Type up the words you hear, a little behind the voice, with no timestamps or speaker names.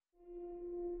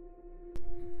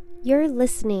You're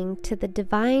listening to the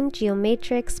Divine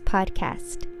Geomatrix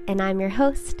podcast, and I'm your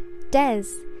host, Des.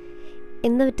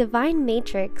 In the Divine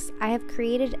Matrix, I have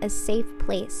created a safe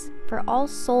place for all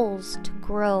souls to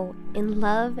grow in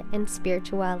love and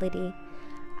spirituality.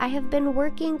 I have been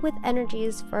working with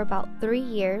energies for about 3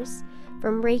 years,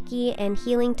 from Reiki and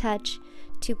healing touch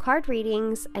to card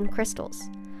readings and crystals.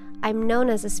 I'm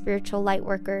known as a spiritual light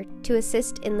worker to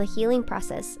assist in the healing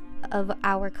process of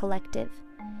our collective.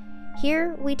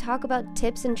 Here, we talk about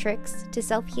tips and tricks to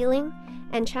self-healing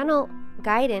and channel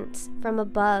guidance from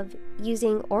above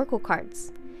using oracle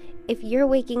cards. If you're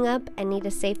waking up and need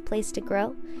a safe place to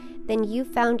grow, then you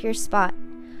found your spot.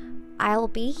 I'll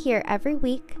be here every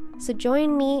week, so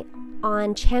join me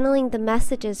on channeling the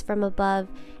messages from above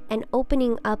and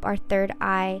opening up our third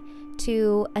eye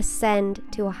to ascend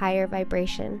to a higher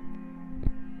vibration.